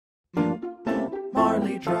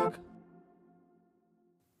Marley Drug.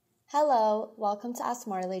 Hello, welcome to Ask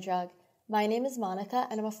Marley Drug. My name is Monica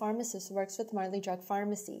and I'm a pharmacist who works with Marley Drug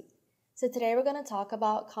Pharmacy. So today we're going to talk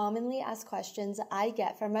about commonly asked questions I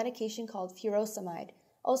get for a medication called Furosemide,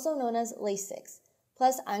 also known as Lasix.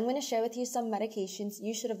 Plus, I'm going to share with you some medications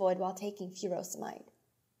you should avoid while taking Furosemide.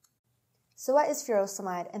 So what is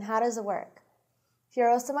Furosemide and how does it work?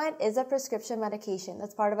 Furosemide is a prescription medication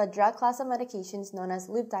that's part of a drug class of medications known as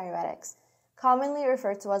loop diuretics, commonly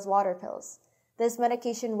referred to as water pills. This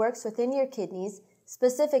medication works within your kidneys,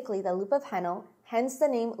 specifically the loop of Henle, hence the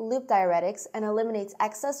name loop diuretics, and eliminates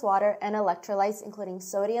excess water and electrolytes including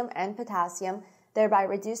sodium and potassium, thereby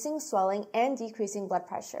reducing swelling and decreasing blood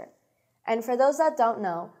pressure. And for those that don't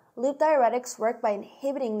know, loop diuretics work by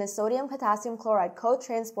inhibiting the sodium-potassium chloride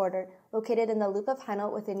co-transporter located in the loop of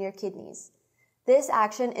Henle within your kidneys. This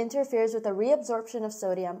action interferes with the reabsorption of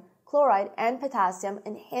sodium, chloride, and potassium,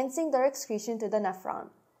 enhancing their excretion through the nephron.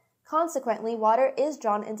 Consequently, water is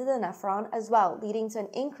drawn into the nephron as well, leading to an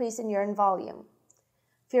increase in urine volume.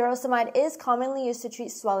 Furosemide is commonly used to treat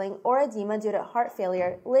swelling or edema due to heart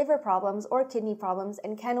failure, liver problems, or kidney problems,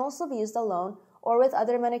 and can also be used alone or with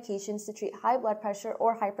other medications to treat high blood pressure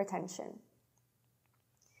or hypertension.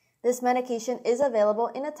 This medication is available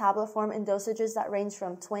in a tablet form in dosages that range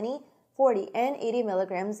from 20, 40, and 80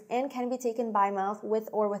 milligrams and can be taken by mouth with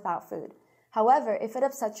or without food. However, if it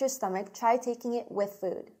upsets your stomach, try taking it with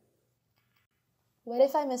food. What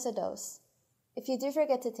if I miss a dose? If you do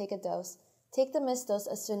forget to take a dose, take the missed dose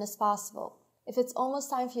as soon as possible. If it's almost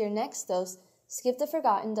time for your next dose, skip the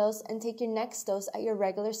forgotten dose and take your next dose at your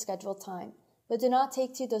regular scheduled time, but do not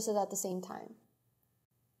take 2 doses at the same time.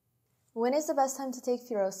 When is the best time to take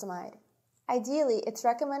Furosemide? Ideally, it's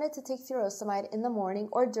recommended to take Furosemide in the morning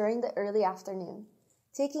or during the early afternoon.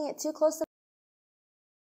 Taking it too close to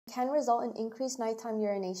can result in increased nighttime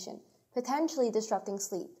urination, potentially disrupting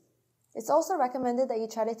sleep. It's also recommended that you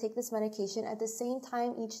try to take this medication at the same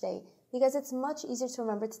time each day because it's much easier to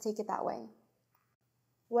remember to take it that way.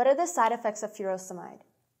 What are the side effects of Furosemide?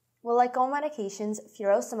 Well, like all medications,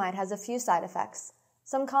 Furosemide has a few side effects.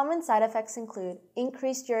 Some common side effects include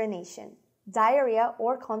increased urination, diarrhea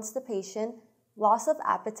or constipation, loss of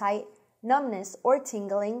appetite, numbness or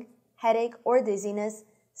tingling, headache or dizziness,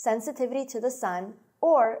 sensitivity to the sun,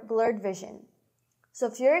 or blurred vision. So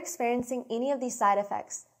if you're experiencing any of these side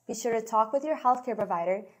effects, be sure to talk with your healthcare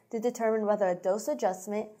provider to determine whether a dose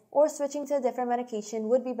adjustment or switching to a different medication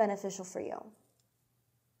would be beneficial for you.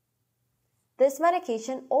 This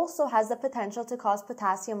medication also has the potential to cause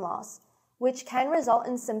potassium loss, which can result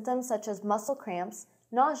in symptoms such as muscle cramps,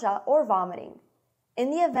 nausea, or vomiting. In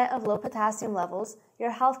the event of low potassium levels,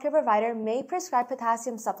 your healthcare provider may prescribe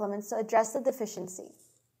potassium supplements to address the deficiency.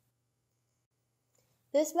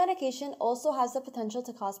 This medication also has the potential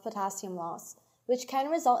to cause potassium loss, which can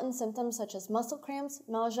result in symptoms such as muscle cramps,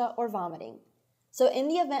 nausea, or vomiting. So in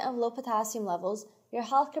the event of low potassium levels, your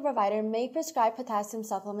healthcare provider may prescribe potassium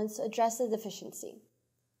supplements to address the deficiency.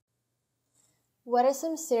 What are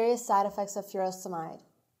some serious side effects of Furosemide?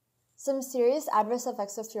 Some serious adverse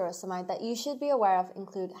effects of Furosemide that you should be aware of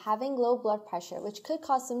include having low blood pressure, which could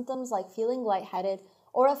cause symptoms like feeling lightheaded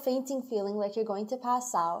or a fainting feeling like you're going to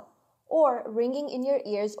pass out, or ringing in your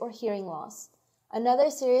ears or hearing loss. Another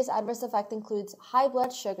serious adverse effect includes high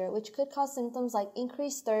blood sugar, which could cause symptoms like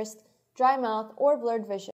increased thirst, dry mouth, or blurred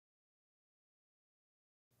vision,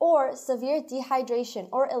 or severe dehydration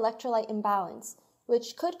or electrolyte imbalance,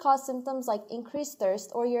 which could cause symptoms like increased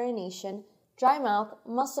thirst or urination, dry mouth,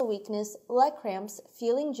 muscle weakness, leg cramps,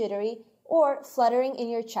 feeling jittery, or fluttering in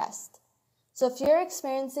your chest. So if you're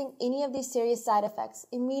experiencing any of these serious side effects,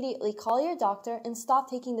 immediately call your doctor and stop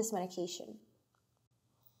taking this medication.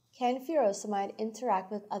 Can Furosemide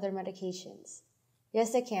interact with other medications?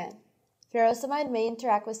 Yes, it can. Furosemide may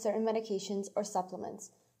interact with certain medications or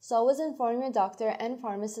supplements, so always inform your doctor and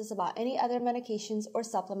pharmacist about any other medications or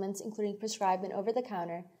supplements, including prescribed and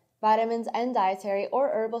over-the-counter, vitamins and dietary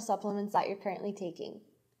or herbal supplements that you're currently taking.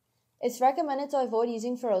 It's recommended to avoid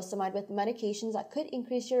using Furosemide with medications that could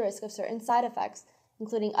increase your risk of certain side effects,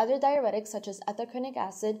 including other diuretics such as ethacrynic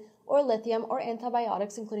acid or lithium, or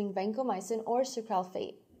antibiotics including vancomycin or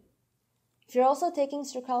sucralfate. If you're also taking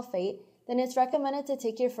sucralfate, then it's recommended to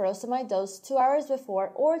take your Furosemide dose 2 hours before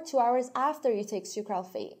or 2 hours after you take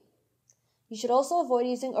sucralfate. You should also avoid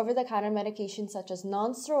using over-the-counter medications such as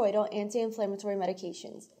non-steroidal anti-inflammatory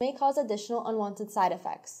medications. They may cause additional unwanted side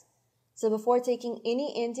effects. So before taking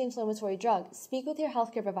any anti-inflammatory drug, speak with your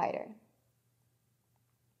healthcare provider.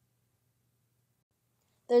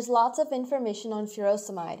 There's lots of information on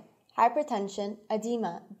Furosemide, hypertension,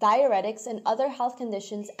 edema, diuretics, and other health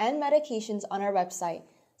conditions and medications on our website,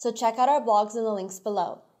 So check out our blogs in the links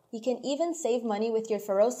below. You can even save money with your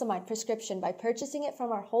furosemide prescription by purchasing it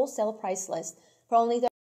from our wholesale price list for only